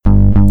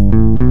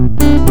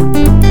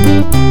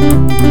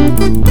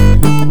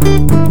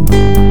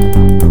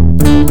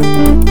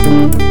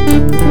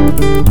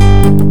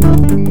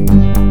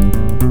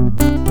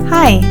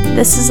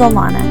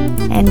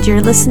Alana, and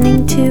you're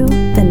listening to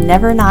the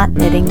Never Not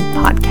Knitting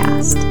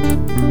podcast.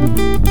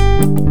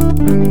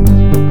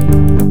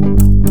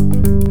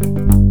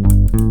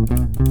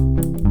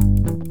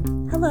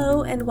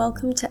 Hello, and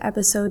welcome to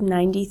episode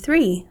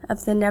 93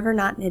 of the Never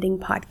Not Knitting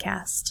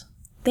podcast.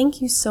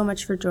 Thank you so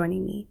much for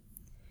joining me.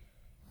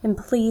 And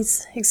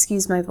please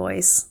excuse my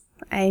voice.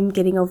 I'm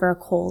getting over a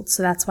cold,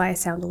 so that's why I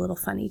sound a little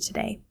funny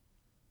today.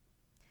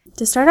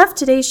 To start off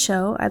today's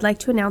show, I'd like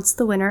to announce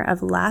the winner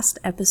of last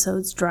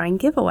episode's drawing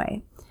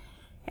giveaway.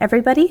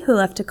 Everybody who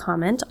left a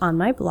comment on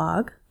my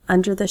blog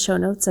under the show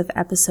notes of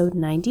episode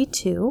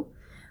 92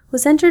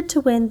 was entered to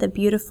win the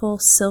beautiful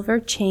silver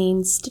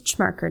chain stitch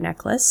marker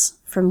necklace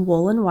from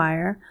Wool &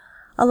 Wire,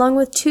 along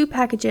with 2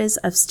 packages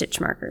of stitch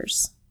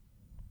markers.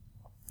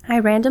 I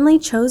randomly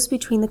chose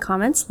between the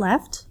comments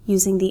left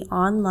using the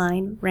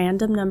online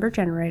random number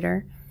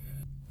generator,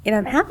 and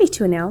I'm happy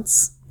to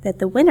announce that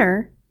the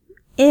winner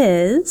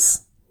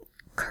is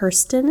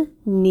Kirsten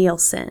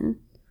Nielsen,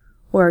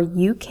 or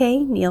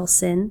UK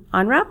Nielsen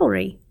on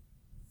Ravelry.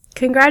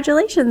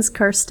 Congratulations,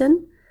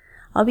 Kirsten!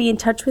 I'll be in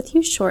touch with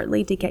you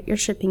shortly to get your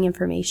shipping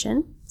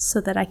information so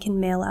that I can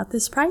mail out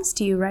this prize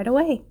to you right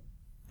away.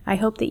 I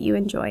hope that you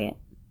enjoy it.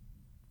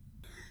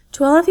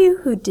 To all of you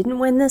who didn't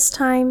win this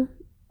time,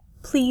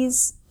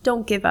 please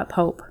don't give up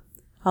hope.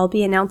 I'll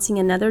be announcing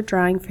another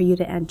drawing for you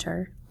to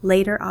enter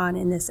later on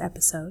in this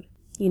episode.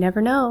 You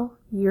never know,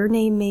 your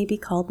name may be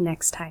called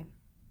next time.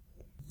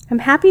 I'm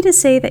happy to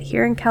say that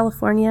here in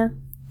California,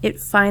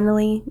 it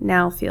finally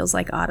now feels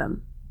like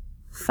autumn.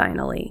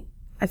 Finally.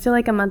 I feel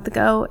like a month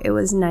ago, it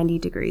was 90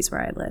 degrees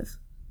where I live.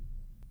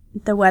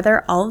 The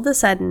weather all of a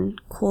sudden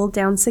cooled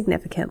down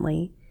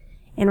significantly,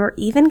 and we're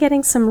even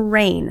getting some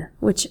rain,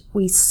 which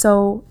we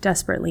so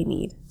desperately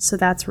need, so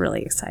that's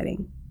really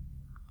exciting.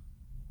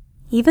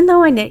 Even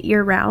though I knit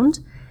year-round,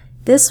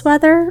 this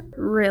weather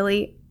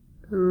really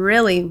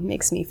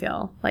makes me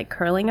feel like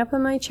curling up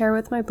in my chair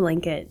with my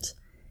blanket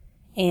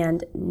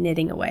and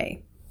knitting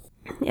away.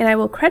 And I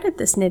will credit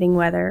this knitting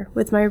weather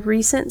with my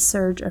recent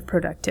surge of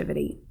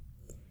productivity.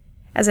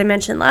 As I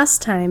mentioned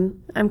last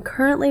time, I'm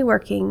currently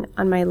working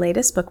on my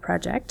latest book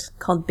project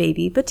called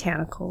Baby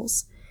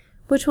Botanicals,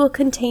 which will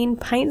contain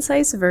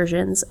pint-sized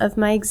versions of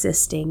my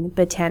existing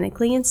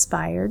botanically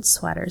inspired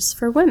sweaters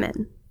for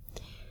women.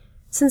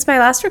 Since my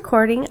last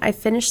recording, I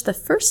finished the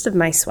first of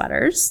my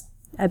sweaters,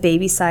 a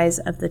baby size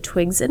of the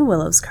Twigs and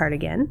Willows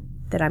cardigan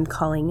that I'm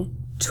calling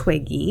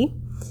Twiggy.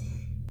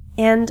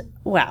 And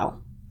wow,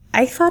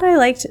 I thought I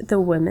liked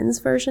the women's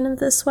version of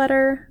this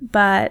sweater,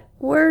 but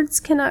words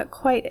cannot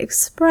quite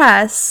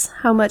express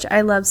how much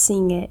I love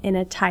seeing it in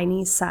a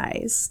tiny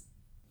size.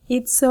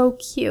 It's so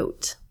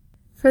cute.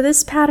 For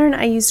this pattern,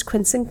 I used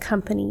Quince &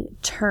 Company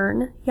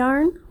Turn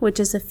yarn, which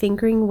is a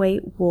fingering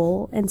weight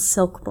wool and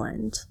silk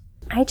blend.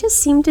 I just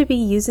seem to be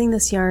using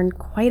this yarn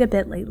quite a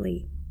bit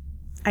lately.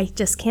 I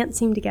just can't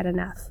seem to get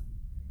enough.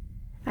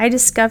 I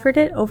discovered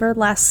it over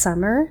last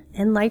summer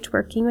and liked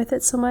working with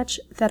it so much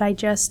that I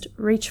just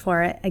reach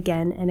for it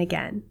again and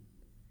again.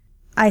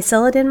 I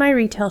sell it in my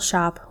retail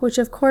shop, which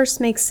of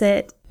course makes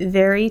it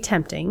very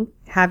tempting,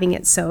 having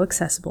it so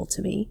accessible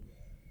to me.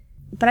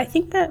 But I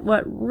think that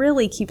what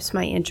really keeps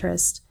my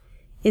interest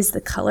is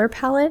the color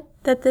palette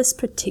that this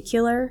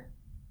particular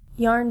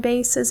yarn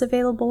base is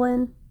available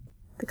in.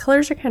 The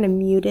colors are kind of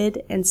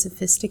muted and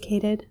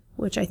sophisticated,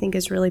 which I think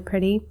is really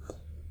pretty.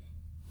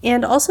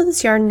 And also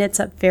this yarn knits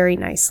up very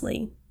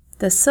nicely.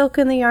 The silk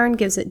in the yarn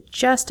gives it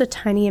just a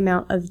tiny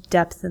amount of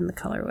depth in the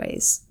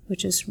colorways,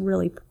 which is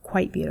really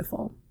quite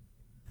beautiful.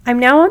 I'm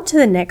now on to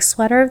the next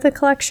sweater of the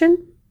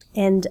collection,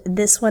 and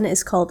this one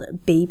is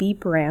called Baby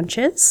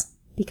Branches,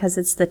 because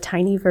it's the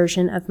tiny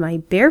version of my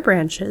Bare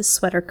Branches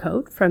sweater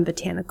coat from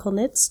Botanical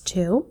Knits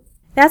 2.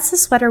 That's the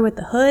sweater with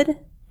the hood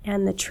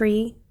and the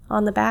tree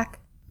on the back.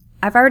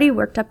 I've already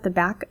worked up the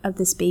back of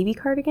this baby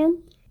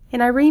cardigan,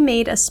 and I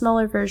remade a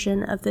smaller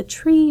version of the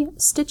tree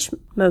stitch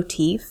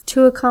motif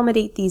to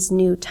accommodate these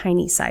new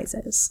tiny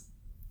sizes.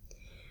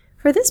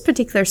 For this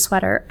particular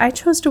sweater, I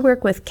chose to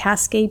work with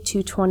Cascade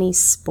 220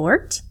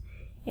 Sport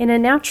in a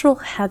natural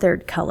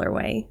heathered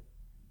colorway.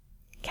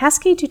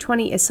 Cascade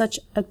 220 is such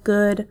a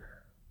good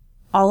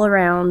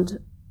all-around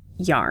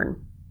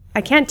yarn.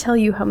 I can't tell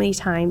you how many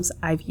times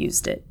I've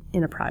used it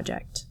in a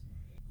project.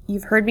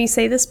 You've heard me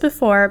say this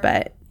before,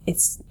 but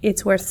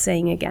it's worth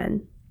saying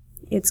again.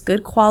 It's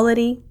good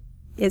quality,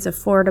 it's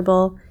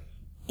affordable,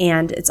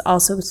 and it's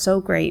also so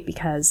great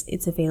because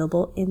it's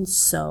available in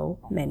so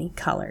many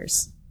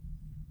colors.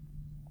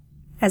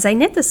 As I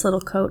knit this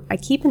little coat, I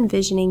keep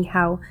envisioning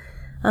how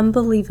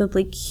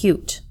unbelievably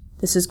cute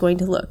this is going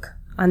to look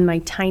on my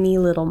tiny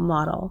little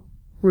model,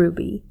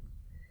 Ruby.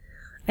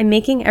 I'm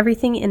making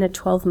everything in a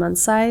 12-month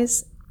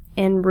size,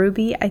 and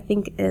Ruby I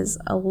think is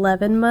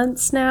 11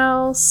 months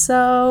now,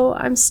 so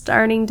I'm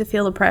starting to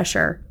feel the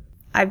pressure.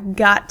 I've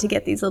got to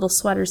get these little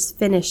sweaters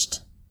finished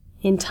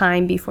in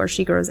time before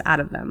she grows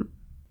out of them.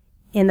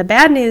 And the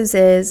bad news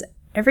is,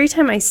 every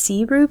time I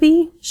see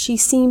Ruby, she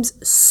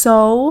seems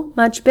so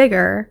much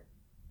bigger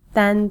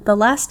than the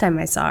last time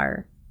I saw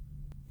her.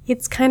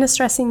 It's kind of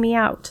stressing me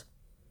out.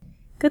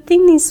 Good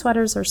thing these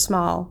sweaters are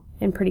small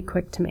and pretty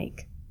quick to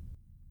make.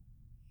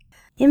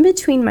 In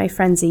between my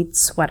frenzied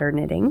sweater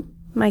knitting,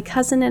 my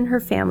cousin and her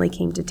family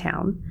came to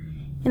town,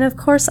 and of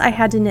course I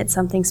had to knit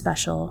something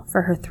special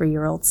for her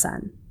 3-year-old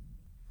son.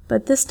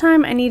 But this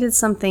time I needed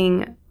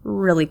something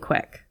really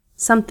quick,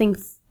 something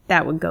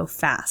that would go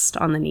fast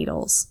on the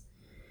needles.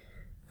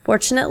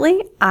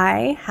 Fortunately,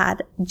 I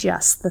had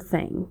just the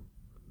thing.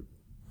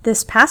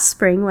 This past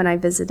spring, when I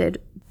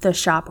visited the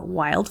shop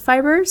Wild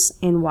Fibers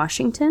in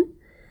Washington,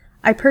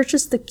 I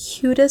purchased the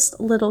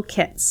cutest little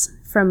kits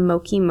from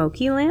Moki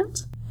Moki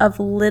Land of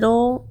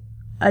little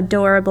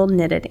adorable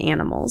knitted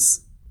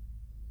animals.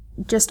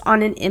 Just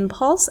on an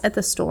impulse at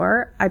the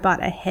store, I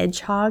bought a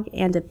hedgehog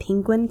and a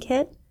penguin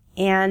kit,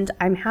 and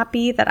I'm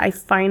happy that I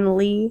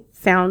finally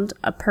found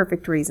a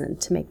perfect reason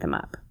to make them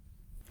up.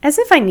 As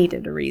if I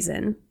needed a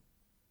reason.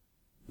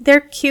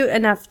 They're cute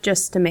enough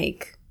just to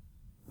make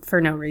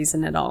for no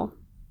reason at all.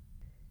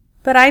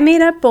 But I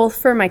made up both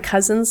for my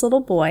cousin's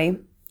little boy,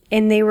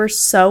 and they were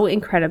so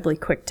incredibly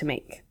quick to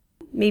make.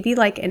 Maybe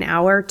like an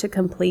hour to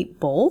complete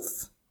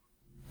both.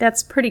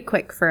 That's pretty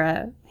quick for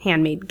a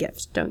handmade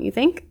gift, don't you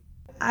think?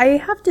 I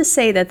have to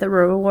say that the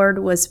reward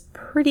was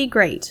pretty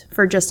great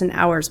for just an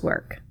hour's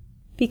work,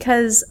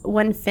 because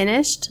when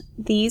finished,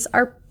 these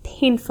are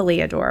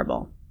painfully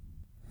adorable.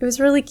 It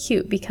was really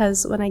cute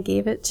because when I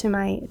gave it to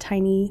my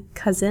tiny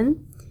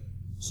cousin,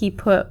 he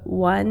put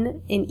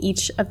one in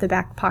each of the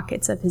back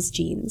pockets of his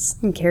jeans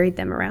and carried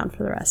them around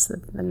for the rest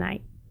of the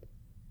night.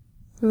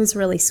 It was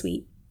really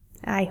sweet.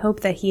 I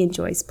hope that he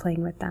enjoys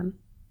playing with them.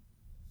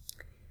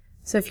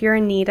 So if you're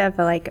in need of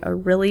a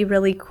really,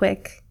 really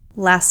quick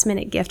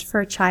last-minute gift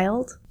for a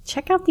child,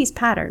 check out these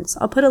patterns.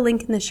 I'll put a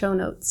link in the show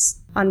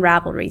notes on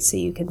Ravelry so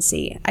you can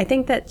see. I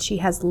think that she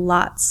has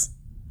lots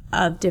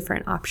of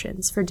different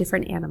options for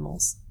different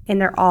animals,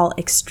 and they're all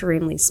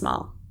extremely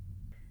small.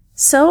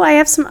 So I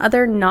have some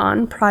other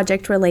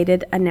non-project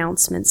related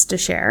announcements to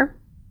share.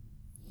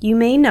 You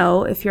may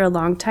know, if you're a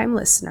longtime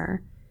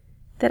listener,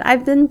 that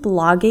I've been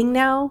blogging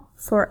now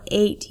for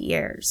 8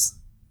 years.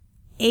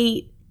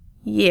 8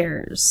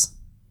 years.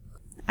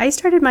 I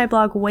started my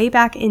blog way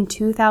back in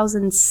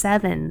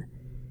 2007,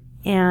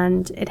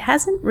 and it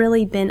hasn't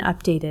really been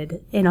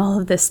updated in all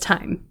of this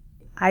time.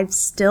 I've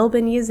still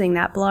been using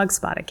that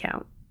Blogspot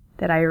account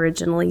that I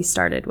originally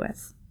started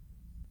with.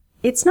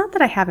 It's not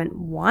that I haven't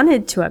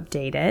wanted to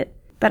update it,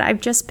 but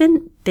I've just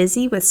been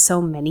busy with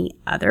so many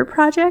other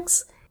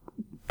projects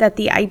that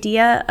the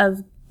idea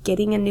of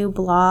getting a new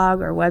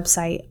blog or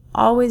website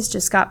always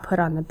just got put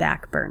on the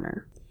back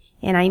burner,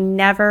 and I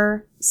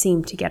never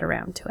seemed to get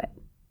around to it.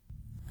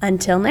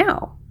 Until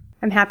now.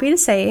 I'm happy to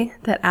say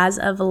that as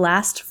of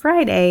last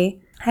Friday,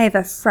 I have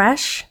a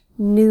fresh,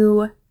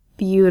 new,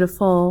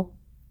 beautiful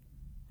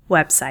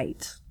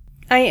website.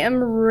 I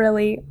am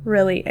really,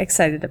 really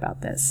excited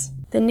about this.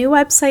 The new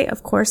website,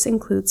 of course,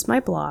 includes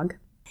my blog,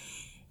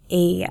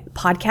 a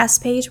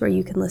podcast page where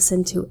you can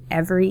listen to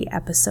every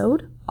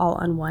episode all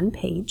on one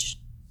page.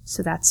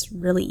 So that's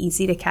really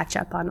easy to catch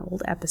up on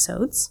old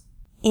episodes.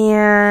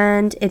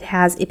 And it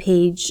has a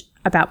page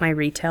about my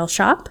retail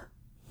shop.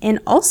 And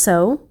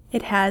also,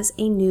 it has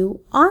a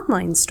new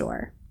online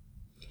store.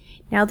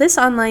 Now, this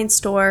online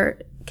store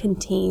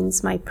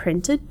contains my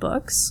printed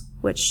books,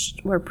 which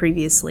were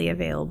previously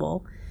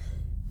available.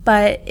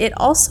 But it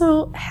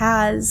also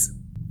has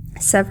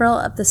several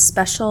of the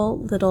special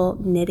little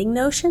knitting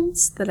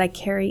notions that I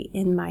carry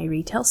in my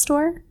retail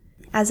store.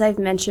 As I've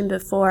mentioned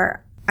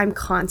before, I'm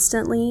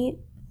constantly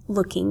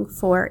looking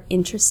for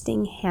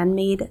interesting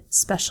handmade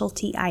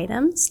specialty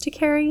items to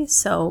carry,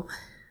 so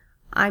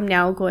I'm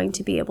now going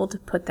to be able to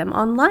put them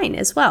online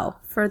as well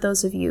for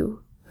those of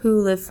you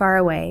who live far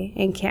away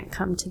and can't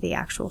come to the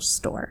actual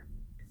store.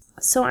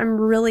 So I'm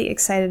really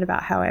excited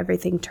about how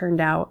everything turned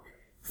out.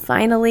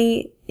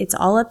 Finally, it's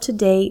all up to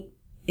date.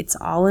 It's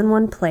all in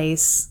one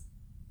place.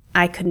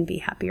 I couldn't be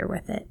happier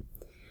with it.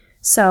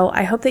 So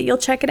I hope that you'll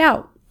check it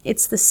out.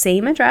 It's the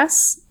same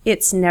address.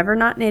 It's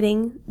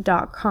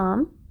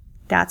nevernotknitting.com.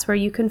 That's where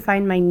you can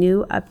find my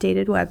new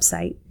updated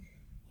website.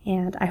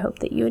 And I hope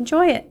that you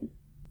enjoy it.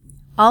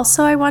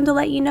 Also, I wanted to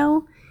let you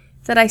know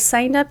that I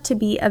signed up to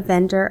be a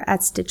vendor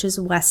at Stitches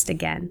West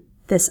again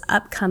this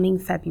upcoming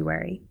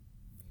February.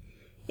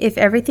 If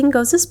everything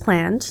goes as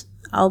planned,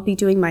 I'll be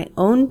doing my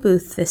own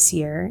booth this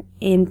year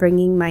and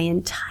bringing my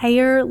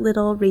entire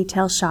little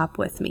retail shop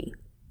with me.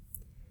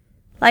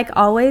 Like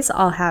always,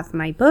 I'll have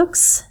my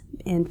books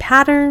and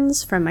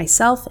patterns from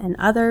myself and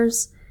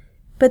others,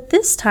 but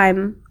this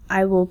time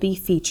I will be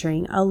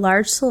featuring a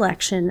large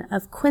selection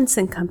of Quince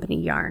 &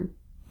 Company yarn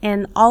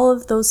and all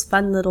of those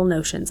fun little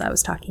notions I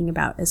was talking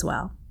about as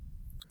well.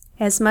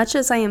 As much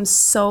as I am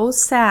so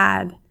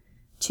sad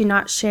to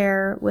not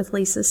share with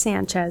Lisa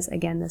Sanchez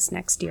again this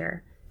next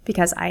year,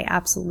 because I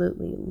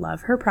absolutely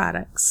love her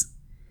products,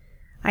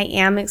 I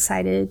am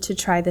excited to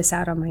try this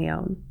out on my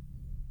own.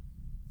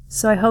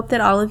 So I hope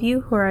that all of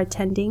you who are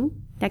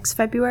attending next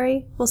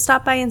February will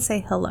stop by and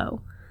say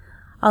hello.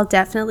 I'll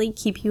definitely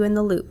keep you in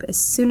the loop as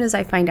soon as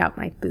I find out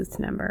my booth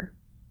number.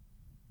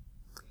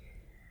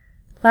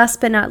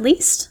 Last but not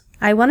least,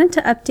 I wanted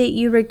to update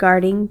you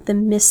regarding the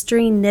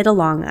mystery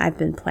knit-along I've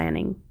been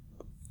planning.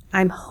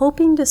 I'm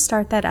hoping to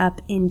start that up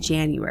in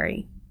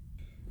January.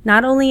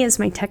 Not only is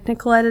my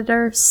technical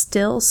editor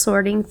still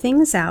sorting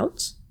things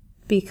out,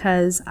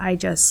 because I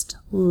just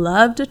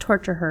love to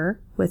torture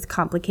her with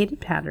complicated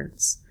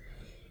patterns,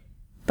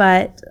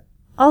 but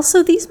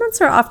also these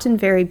months are often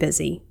very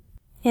busy,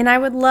 and I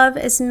would love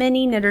as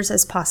many knitters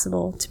as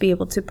possible to be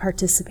able to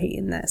participate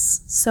in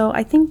this. So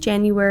I think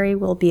January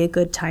will be a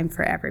good time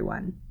for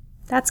everyone.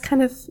 That's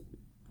kind of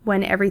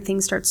when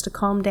everything starts to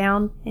calm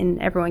down and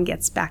everyone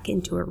gets back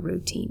into a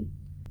routine.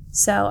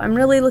 So I'm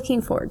really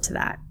looking forward to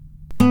that.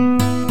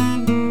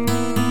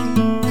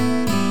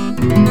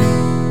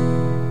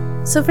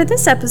 So for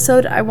this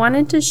episode, I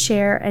wanted to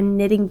share a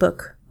knitting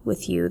book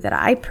with you that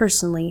I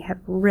personally have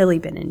really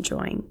been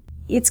enjoying.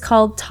 It's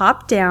called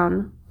Top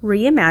Down: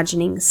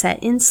 Reimagining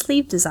Set in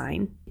Sleeve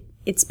Design.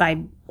 It's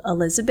by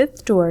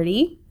Elizabeth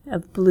Doherty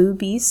of Blue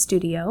Bee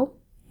Studio,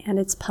 and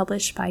it's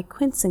published by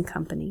Quince &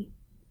 Company.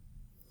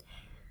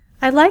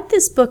 I like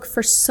this book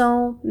for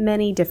so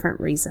many different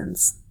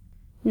reasons.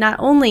 Not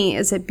only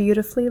is it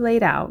beautifully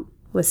laid out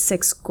with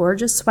 6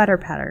 gorgeous sweater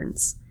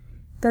patterns,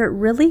 but it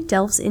really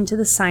delves into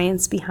the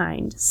science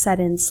behind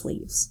set-in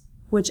sleeves,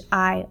 which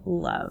I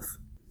love.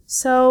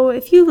 So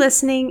if you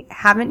listening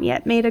haven't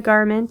yet made a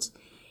garment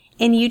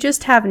and you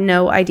just have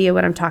no idea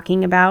what I'm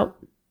talking about,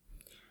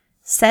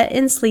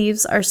 set-in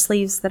sleeves are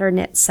sleeves that are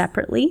knit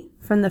separately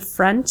from the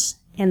front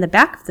and the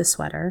back of the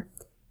sweater,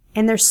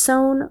 and they're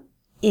sewn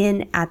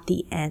in at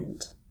the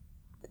end.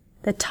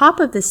 The top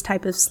of this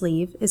type of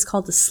sleeve is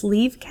called a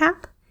sleeve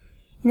cap,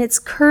 and it's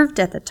curved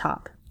at the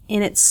top,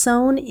 and it's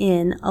sewn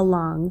in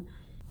along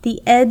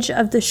the edge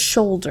of the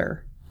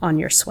shoulder on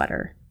your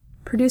sweater,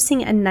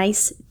 producing a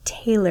nice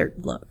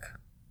tailored look.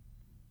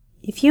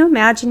 If you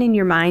imagine in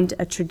your mind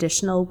a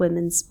traditional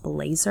women's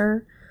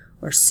blazer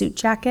or suit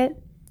jacket,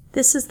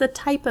 this is the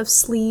type of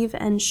sleeve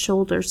and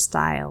shoulder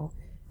style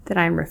that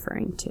I'm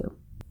referring to.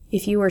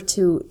 If you were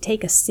to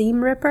take a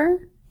seam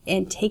ripper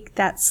and take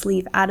that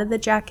sleeve out of the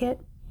jacket,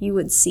 you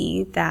would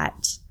see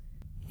that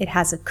it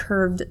has a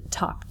curved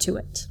top to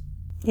it.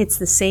 It's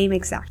the same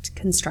exact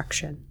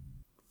construction.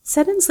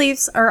 Set-in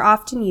sleeves are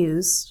often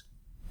used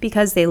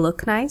because they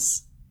look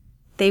nice,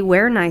 they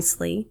wear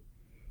nicely,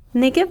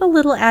 and they give a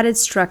little added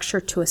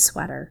structure to a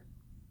sweater.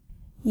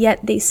 Yet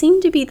they seem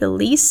to be the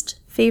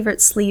least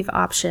favorite sleeve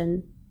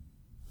option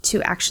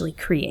to actually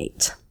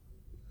create.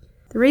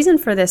 The reason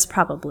for this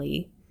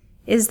probably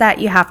is that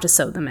you have to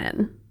sew them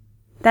in.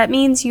 That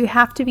means you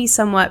have to be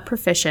somewhat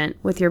proficient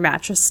with your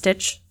mattress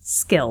stitch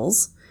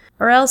skills,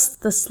 or else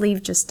the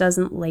sleeve just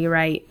doesn't lay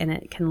right and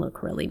it can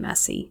look really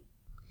messy.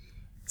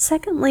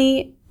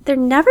 Secondly, there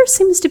never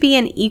seems to be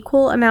an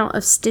equal amount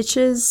of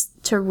stitches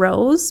to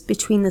rows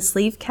between the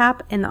sleeve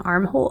cap and the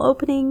armhole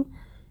opening.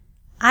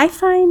 I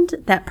find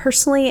that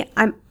personally,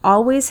 I'm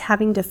always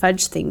having to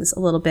fudge things a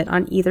little bit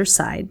on either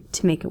side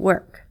to make it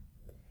work.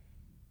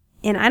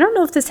 And I don't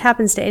know if this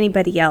happens to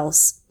anybody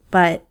else,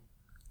 but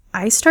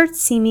I start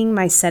seaming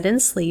my set-in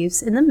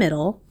sleeves in the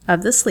middle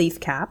of the sleeve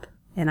cap,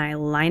 and I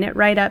line it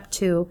right up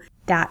to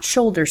that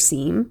shoulder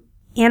seam.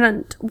 And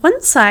on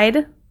one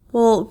side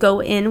will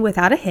go in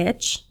without a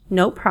hitch,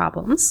 no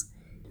problems.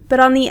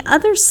 But on the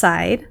other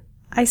side,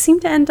 I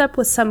seem to end up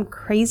with some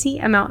crazy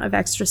amount of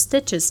extra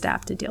stitches to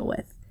have to deal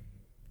with.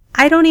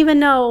 I don't even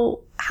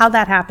know how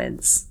that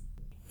happens.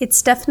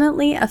 It's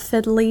definitely a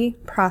fiddly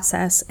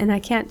process, and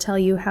I can't tell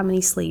you how many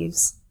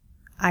sleeves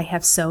I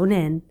have sewn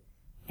in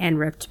and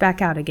ripped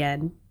back out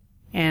again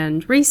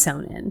and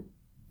re-sewn in.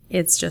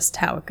 It's just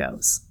how it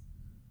goes.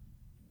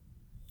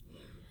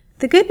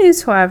 The good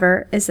news,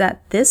 however, is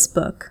that this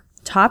book,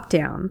 Top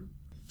Down,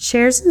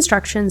 shares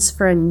instructions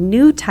for a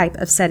new type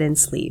of set-in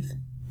sleeve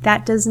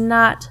that does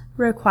not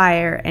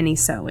require any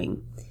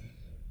sewing.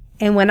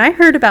 And when I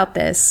heard about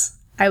this,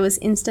 I was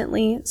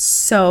instantly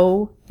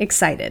so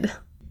excited.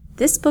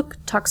 This book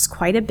talks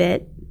quite a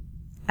bit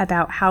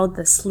about how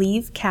the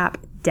sleeve cap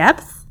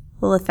depth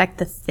will affect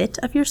the fit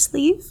of your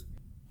sleeve,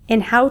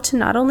 and how to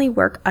not only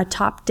work a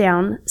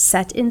top-down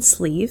set-in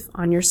sleeve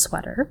on your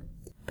sweater,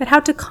 but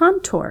how to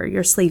contour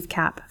your sleeve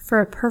cap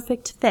for a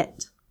perfect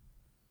fit.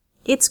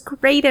 It's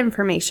great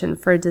information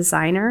for a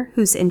designer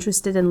who's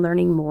interested in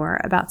learning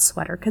more about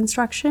sweater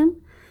construction,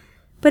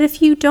 but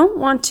if you don't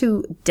want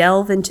to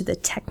delve into the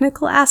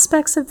technical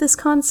aspects of this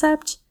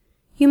concept,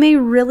 you may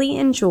really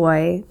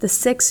enjoy the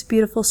 6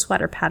 beautiful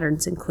sweater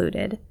patterns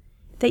included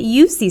that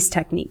use these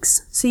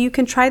techniques so you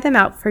can try them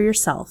out for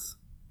yourself.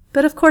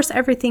 But of course,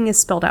 everything is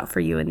spelled out for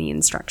you in the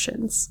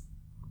instructions.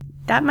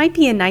 That might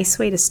be a nice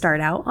way to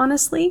start out,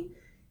 honestly,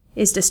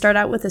 is to start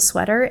out with a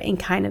sweater and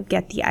kind of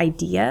get the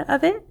idea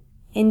of it,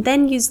 and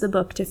then use the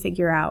book to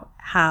figure out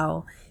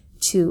how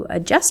to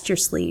adjust your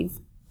sleeve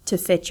to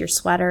fit your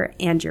sweater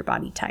and your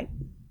body type.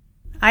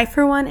 I,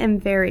 for one, am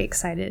very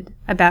excited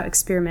about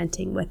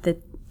experimenting with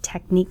the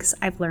techniques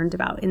I've learned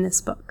about in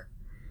this book.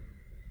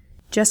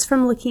 Just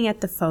from looking at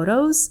the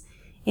photos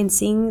and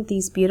seeing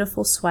these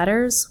beautiful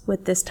sweaters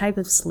with this type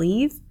of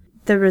sleeve,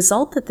 The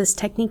result that this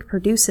technique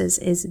produces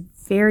is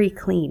very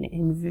clean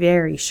and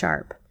very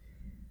sharp.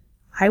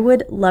 I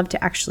would love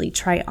to actually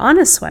try on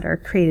a sweater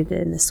created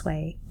in this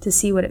way to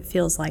see what it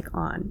feels like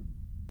on,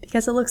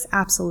 because it looks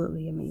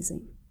absolutely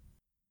amazing.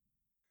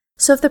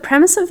 So if the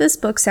premise of this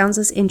book sounds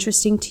as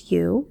interesting to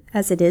you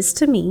as it is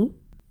to me,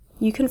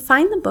 you can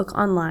find the book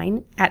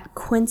online at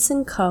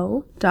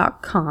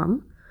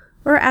quinceandco.com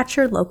or at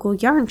your local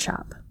yarn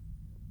shop.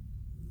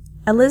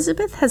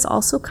 Elizabeth has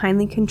also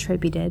kindly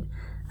contributed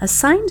a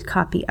signed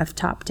copy of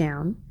Top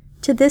Down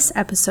to this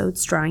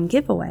episode's drawing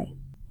giveaway.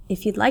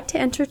 If you'd like to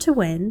enter to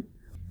win,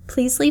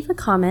 please leave a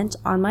comment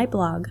on my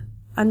blog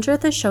under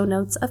the show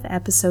notes of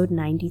episode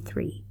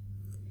 93.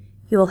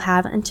 You will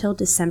have until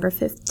December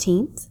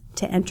 15th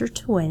to enter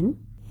to win,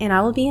 and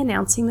I will be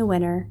announcing the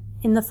winner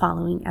in the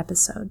following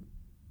episode.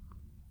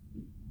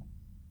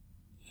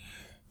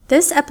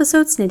 This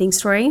episode's knitting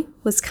story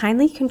was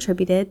kindly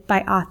contributed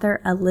by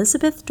author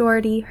Elizabeth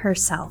Doherty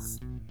herself.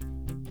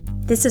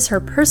 This is her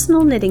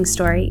personal knitting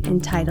story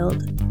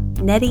entitled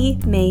Nettie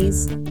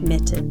Mae's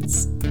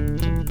Mittens.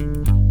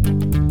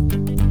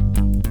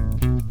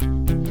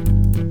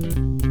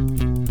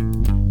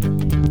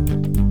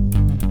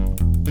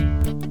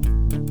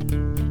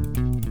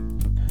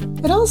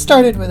 It all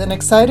started with an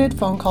excited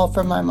phone call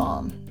from my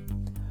mom.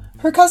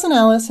 Her cousin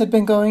Alice had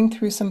been going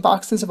through some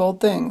boxes of old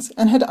things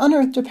and had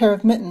unearthed a pair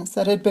of mittens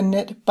that had been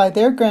knit by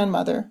their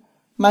grandmother,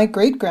 my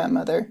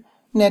great-grandmother,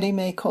 Nettie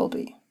Mae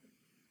Colby.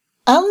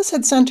 Alice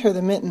had sent her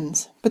the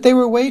mittens, but they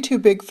were way too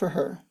big for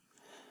her.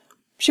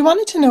 She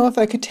wanted to know if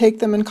I could take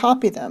them and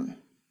copy them.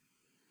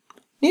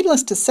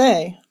 Needless to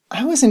say,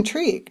 I was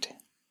intrigued.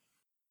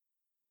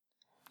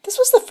 This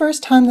was the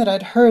first time that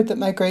I'd heard that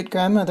my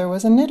great-grandmother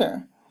was a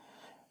knitter.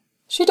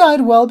 She died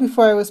well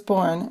before I was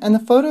born, and the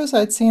photos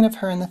I'd seen of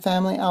her in the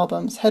family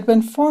albums had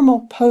been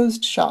formal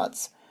posed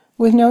shots,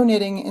 with no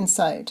knitting in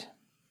sight.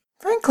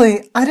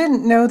 Frankly, I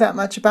didn't know that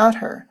much about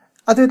her,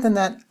 other than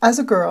that, as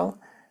a girl,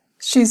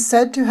 she's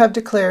said to have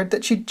declared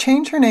that she'd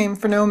change her name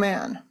for no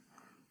man.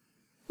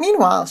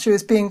 Meanwhile, she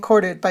was being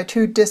courted by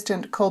two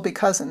distant Colby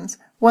cousins,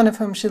 one of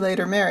whom she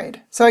later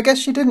married, so I guess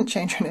she didn't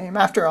change her name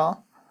after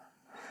all.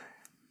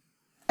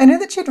 I knew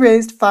that she'd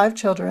raised 5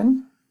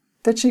 children,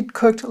 that she'd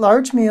cooked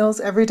large meals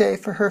every day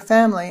for her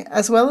family,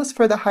 as well as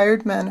for the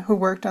hired men who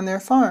worked on their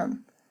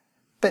farm.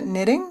 But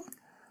knitting?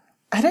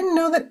 I didn't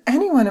know that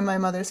anyone in my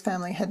mother's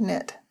family had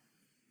knit.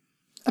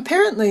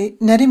 Apparently,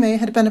 Nettie Mae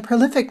had been a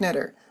prolific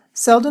knitter,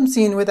 seldom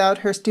seen without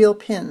her steel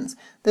pins,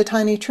 the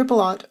tiny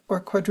triple-aught or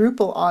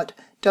quadruple-aught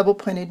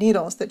double-pointed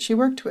needles that she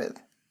worked with.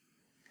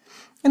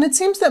 And it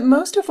seems that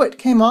most of what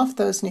came off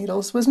those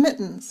needles was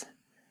mittens.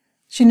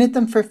 She knit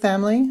them for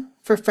family,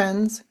 for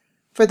friends,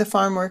 for the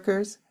farm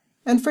workers,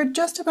 and for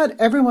just about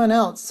everyone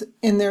else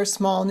in their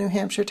small New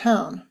Hampshire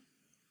town.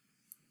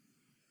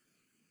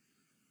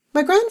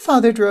 My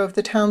grandfather drove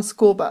the town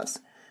school bus,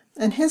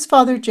 and his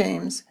father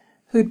James,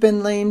 who'd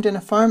been lamed in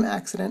a farm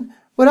accident,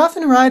 would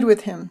often ride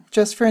with him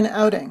just for an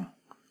outing.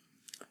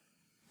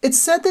 It's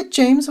said that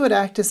James would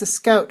act as a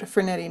scout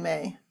for Nettie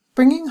Mae,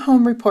 bringing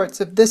home reports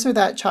of this or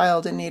that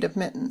child in need of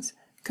mittens,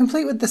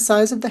 complete with the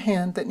size of the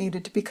hand that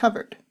needed to be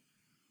covered.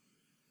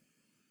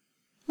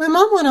 My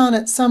mom went on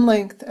at some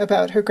length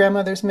about her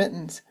grandmother's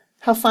mittens,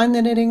 how fine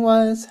the knitting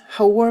was,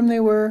 how warm they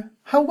were,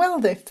 how well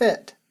they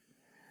fit.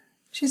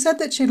 She said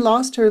that she'd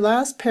lost her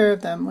last pair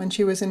of them when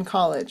she was in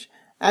college,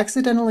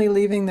 accidentally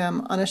leaving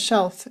them on a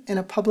shelf in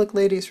a public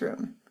ladies'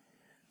 room.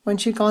 When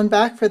she'd gone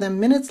back for them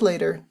minutes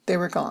later, they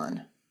were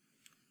gone.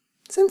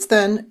 Since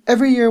then,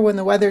 every year when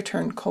the weather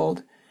turned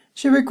cold,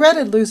 she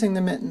regretted losing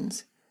the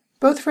mittens,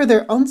 both for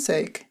their own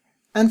sake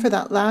and for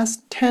that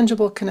last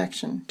tangible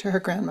connection to her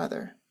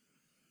grandmother.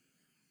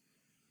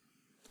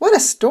 What a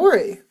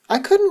story! I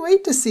couldn't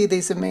wait to see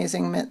these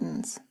amazing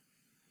mittens.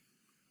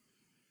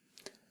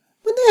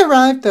 When they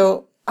arrived,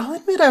 though, I'll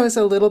admit I was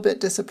a little bit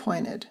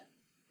disappointed.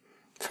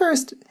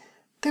 First,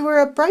 they were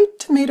a bright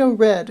tomato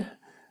red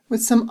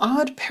with some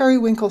odd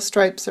periwinkle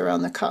stripes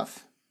around the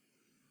cuff.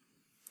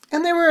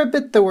 And they were a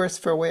bit the worse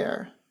for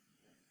wear.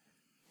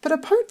 But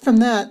apart from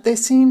that, they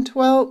seemed,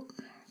 well,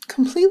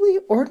 completely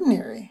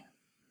ordinary.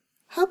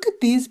 How could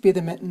these be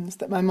the mittens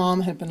that my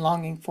mom had been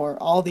longing for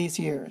all these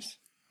years?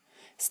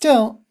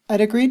 Still,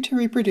 I'd agreed to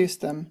reproduce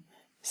them,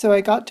 so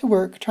I got to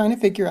work trying to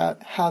figure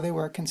out how they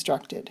were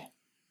constructed.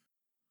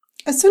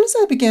 As soon as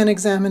I began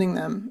examining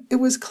them, it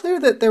was clear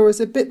that there was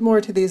a bit more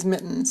to these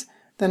mittens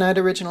than I'd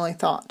originally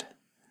thought.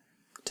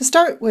 To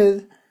start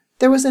with,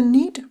 there was a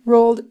neat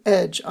rolled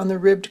edge on the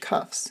ribbed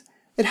cuffs.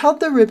 It held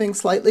the ribbing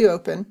slightly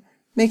open,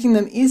 making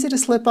them easy to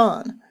slip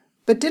on,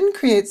 but didn't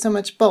create so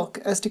much bulk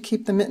as to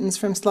keep the mittens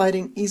from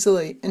sliding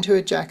easily into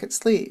a jacket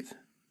sleeve.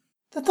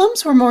 The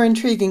thumbs were more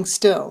intriguing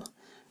still.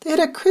 They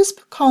had a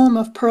crisp column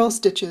of purl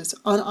stitches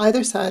on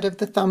either side of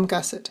the thumb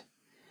gusset.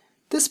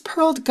 This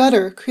purled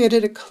gutter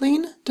created a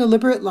clean,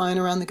 deliberate line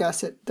around the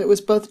gusset that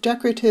was both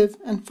decorative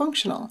and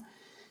functional,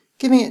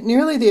 giving it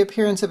nearly the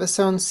appearance of a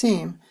sewn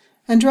seam,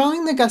 and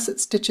drawing the gusset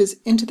stitches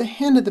into the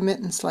hand of the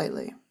mitten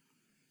slightly.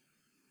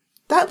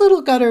 That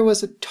little gutter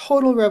was a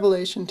total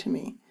revelation to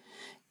me.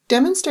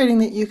 demonstrating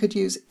that you could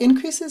use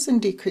increases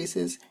and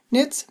decreases,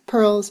 knits,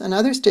 purls, and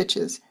other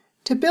stitches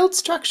to build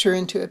structure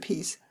into a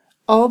piece,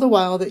 all the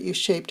while that you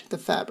shaped the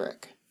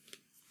fabric.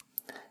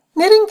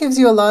 Knitting gives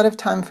you a lot of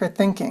time for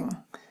thinking,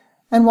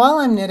 and while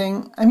I'm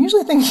knitting, I'm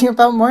usually thinking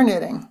about more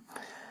knitting.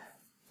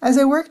 As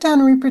I worked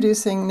on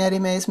reproducing Nettie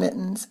Mae's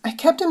mittens, I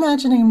kept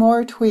imagining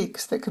more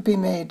tweaks that could be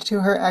made to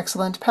her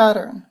excellent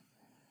pattern.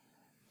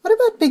 What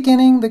about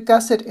beginning the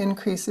gusset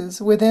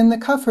increases within the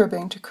cuff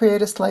ribbing to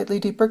create a slightly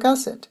deeper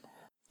gusset?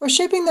 Or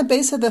shaping the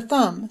base of the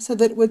thumb so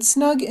that it would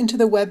snug into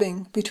the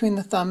webbing between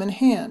the thumb and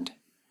hand?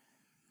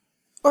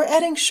 Or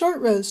adding short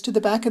rows to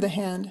the back of the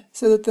hand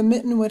so that the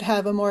mitten would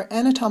have a more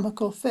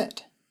anatomical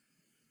fit?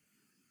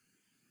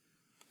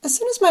 As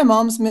soon as my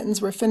mom's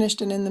mittens were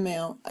finished and in the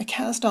mail, I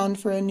cast on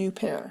for a new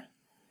pair.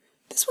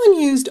 This one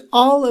used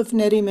all of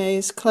Nettie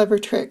Mae's clever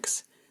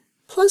tricks,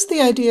 plus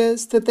the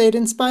ideas that they'd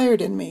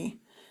inspired in me,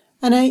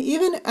 and I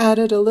even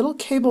added a little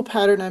cable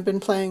pattern I've been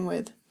playing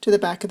with to the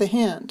back of the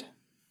hand.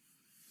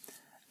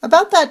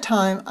 About that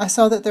time, I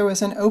saw that there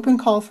was an open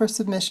call for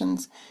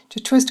submissions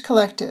to Twist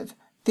Collective,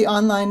 the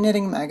online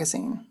knitting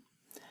magazine.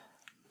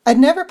 I'd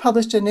never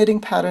published a knitting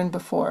pattern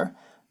before,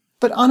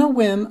 but on a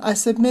whim I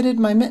submitted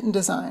my mitten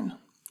design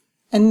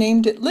and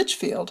named it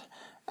Litchfield,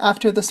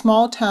 after the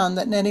small town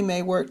that Nettie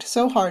Mae worked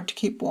so hard to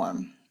keep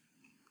warm.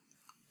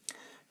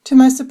 To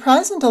my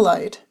surprise and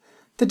delight,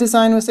 the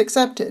design was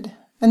accepted,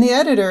 and the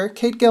editor,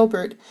 Kate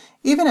Gilbert,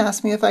 even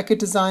asked me if I could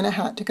design a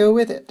hat to go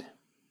with it.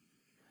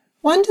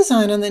 One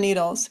design on the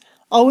needles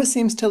always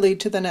seems to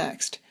lead to the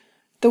next,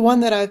 the one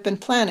that I've been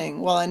planning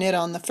while I knit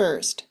on the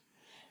first.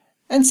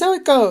 And so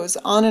it goes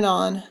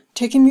on,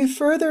 taking me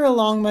further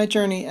along my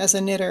journey as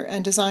a knitter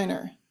and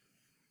designer.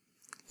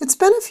 It's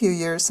been a few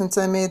years since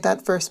I made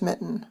that first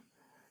mitten,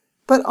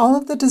 but all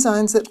of the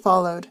designs that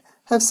followed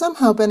have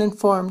somehow been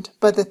informed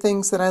by the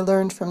things that I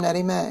learned from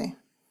Nettie Mae,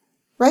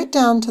 right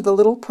down to the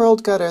little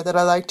purled gutter that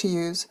I like to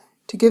use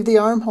to give the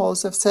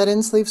armholes of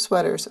set-in sleeve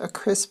sweaters a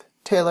crisp,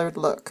 tailored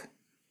look.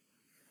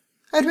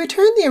 I'd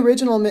returned the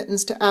original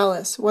mittens to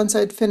Alice once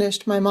I'd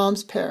finished my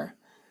mom's pair,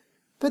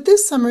 but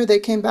this summer they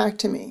came back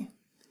to me.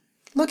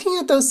 Looking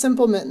at those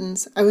simple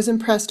mittens, I was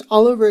impressed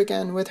all over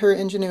again with her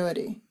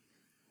ingenuity.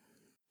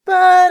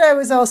 But I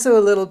was also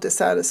a little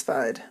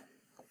dissatisfied.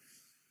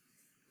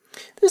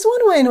 There's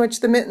one way in which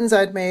the mittens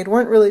I'd made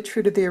weren't really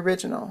true to the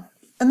original,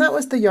 and that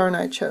was the yarn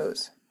I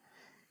chose.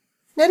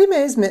 Nettie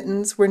Mae's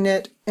mittens were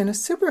knit in a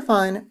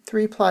superfine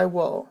 3-ply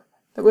wool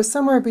that was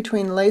somewhere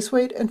between lace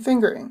weight and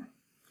fingering,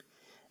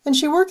 and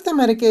she worked them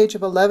at a gauge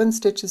of 11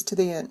 stitches to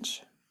the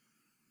inch.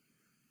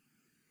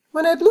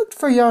 When I'd looked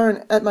for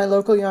yarn at my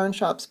local yarn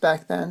shops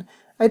back then,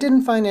 I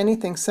didn't find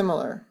anything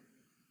similar.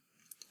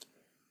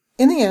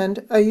 In the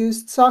end, I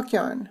used sock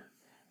yarn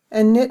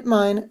and knit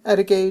mine at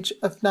a gauge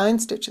of 9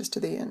 stitches to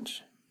the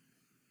inch.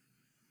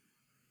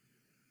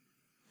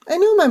 I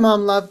knew my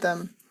mom loved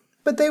them,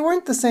 but they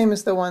weren't the same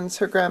as the ones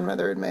her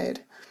grandmother had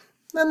made,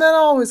 and that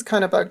always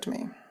kind of bugged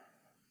me.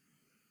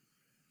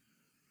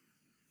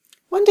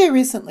 One day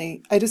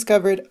recently, I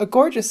discovered a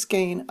gorgeous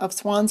skein of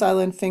Swan's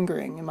Island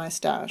fingering in my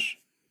stash.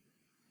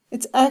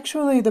 It's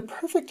actually the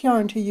perfect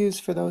yarn to use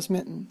for those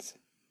mittens.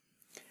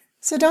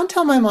 So don't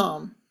tell my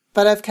mom,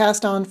 but I've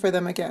cast on for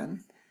them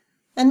again,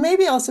 and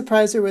maybe I'll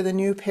surprise her with a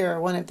new pair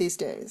one of these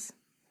days.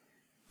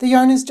 The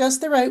yarn is just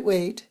the right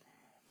weight,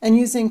 and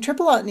using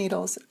triple-aught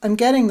needles, I'm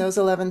getting those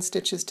 11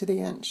 stitches to the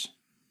inch.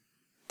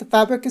 The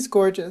fabric is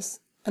gorgeous,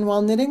 and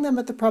while knitting them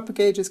at the proper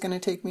gauge is going to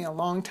take me a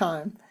long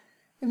time,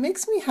 it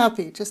makes me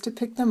happy just to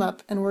pick them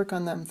up and work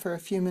on them for a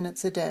few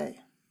minutes a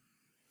day.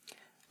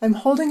 I'm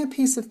holding a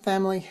piece of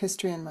family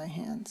history in my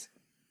hands,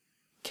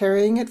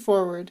 carrying it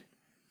forward,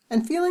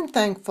 and feeling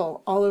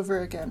thankful all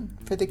over again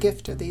for the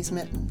gift of these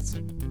mittens.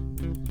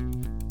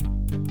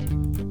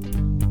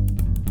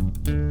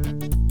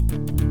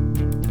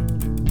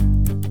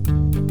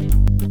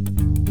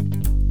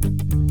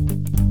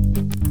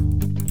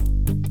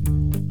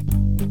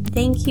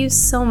 Thank you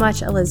so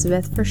much,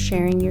 Elizabeth, for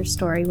sharing your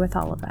story with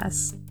all of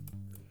us.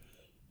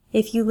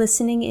 If you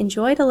listening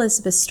enjoyed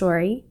Elizabeth's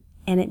story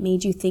and it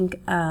made you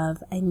think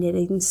of a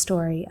knitting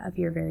story of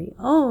your very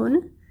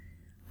own,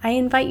 I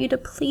invite you to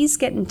please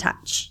get in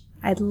touch.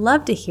 I'd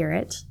love to hear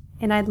it,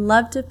 and I'd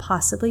love to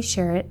possibly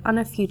share it on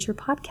a future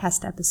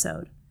podcast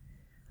episode.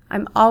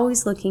 I'm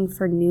always looking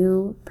for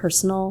new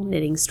personal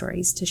knitting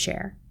stories to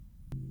share.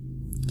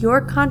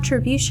 Your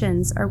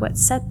contributions are what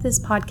set this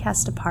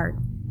podcast apart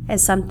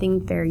as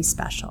something very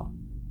special.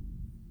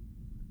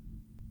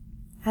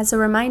 As a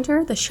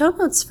reminder, the show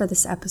notes for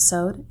this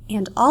episode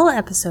and all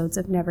episodes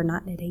of Never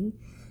Not Knitting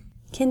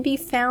can be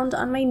found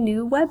on my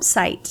new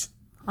website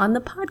on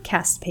the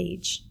podcast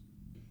page.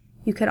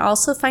 You could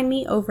also find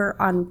me over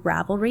on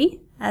Ravelry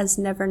as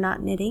Never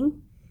Not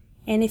Knitting,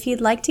 and if you'd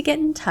like to get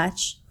in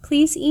touch,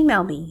 please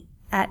email me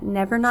at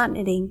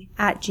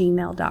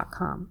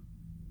nevernotknitting@gmail.com.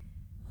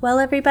 Well,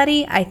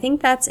 everybody, I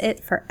think that's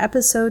it for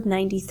episode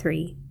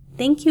 93.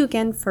 Thank you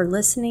again for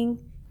listening,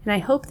 and I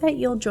hope that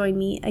you'll join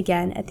me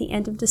again at the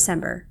end of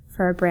December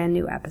for a brand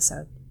new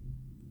episode.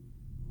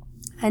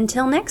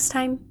 Until next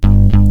time.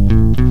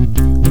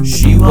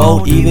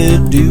 won't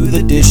even do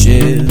the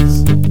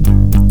dishes.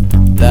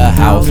 The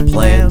house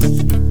plants,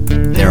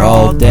 they're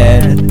all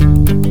dead.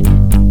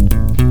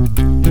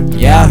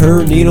 Yeah,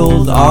 her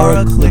needles are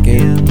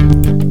a-clicking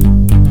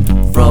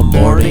from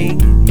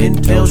morning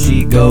until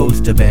she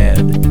goes to bed.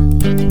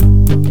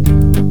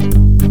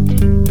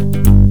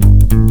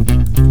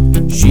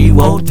 She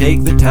won't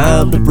take the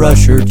time to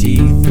brush her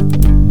teeth.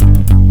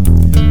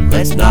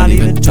 Let's not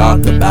even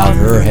talk about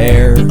her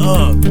hair.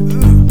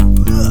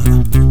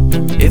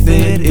 If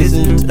it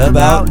isn't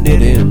about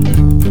knitting,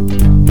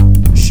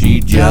 she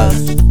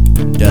just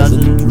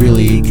doesn't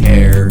really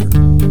care.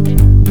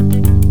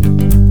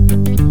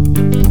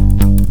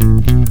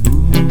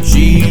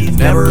 She's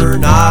never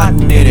not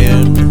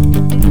knitting,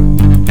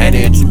 and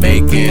it's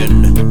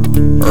making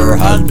her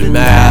husband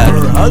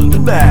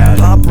mad.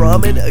 Pop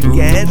ramen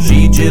again?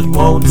 She just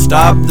won't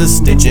stop the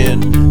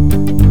stitching,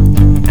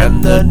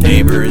 and the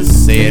neighbors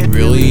say it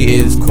really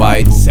is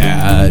quite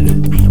sad. I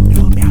don't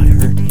know about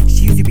her.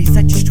 She used to be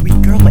such a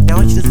sweet girl, but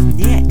now she doesn't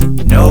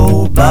knit.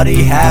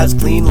 Nobody has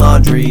clean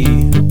laundry.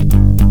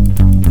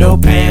 No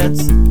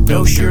pants,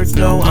 no shirts,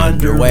 no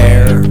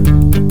underwear.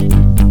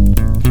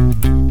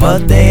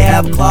 But they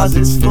have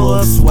closets full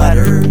of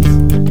sweaters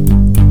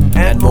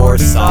and more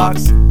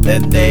socks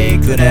than they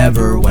could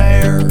ever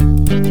wear.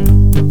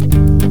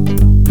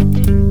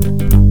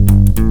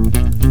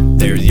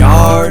 There's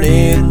yarn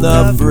in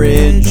the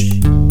fridge,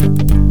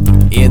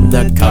 in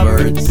the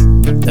cupboards,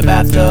 the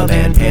bathtub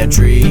and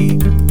pantry.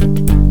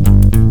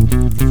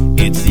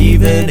 It's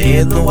even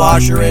in the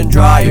washer and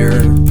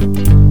dryer.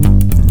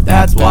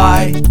 That's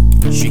why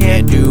she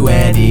can't do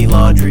any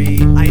laundry.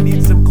 I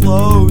need some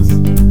clothes.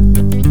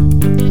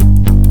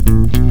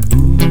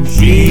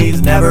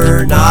 She's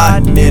never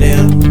not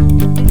knitting,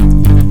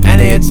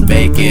 and it's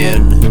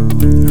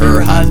making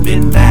her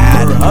husband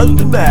mad.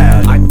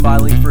 I'm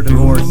filing for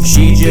divorce.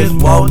 She just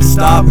won't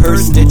stop her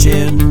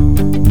stitching,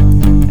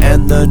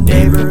 and the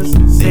neighbors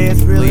say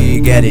it's really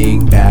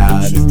getting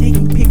bad. She's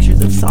taking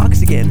pictures of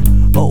socks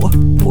again. Oh,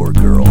 poor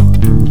girl.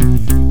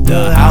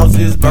 The house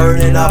is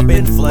burning up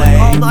in Call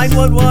flames.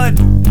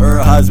 911. Her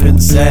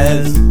husband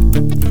says,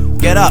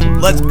 "Get up,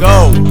 let's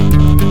go."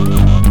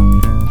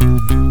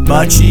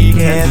 But she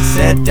can't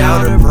set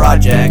down her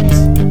project.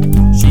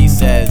 She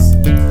says,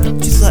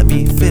 Just let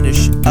me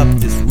finish up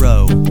this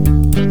row.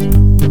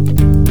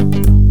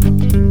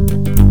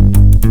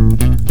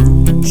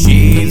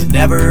 she's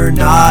never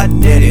not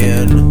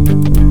knitting,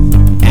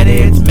 and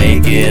it's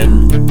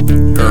making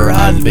her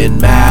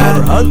husband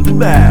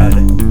mad.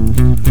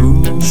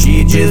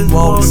 She just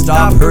won't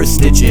stop her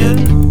stitching,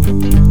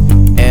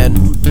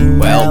 and,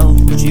 well,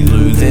 she's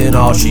losing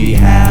all she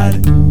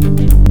had.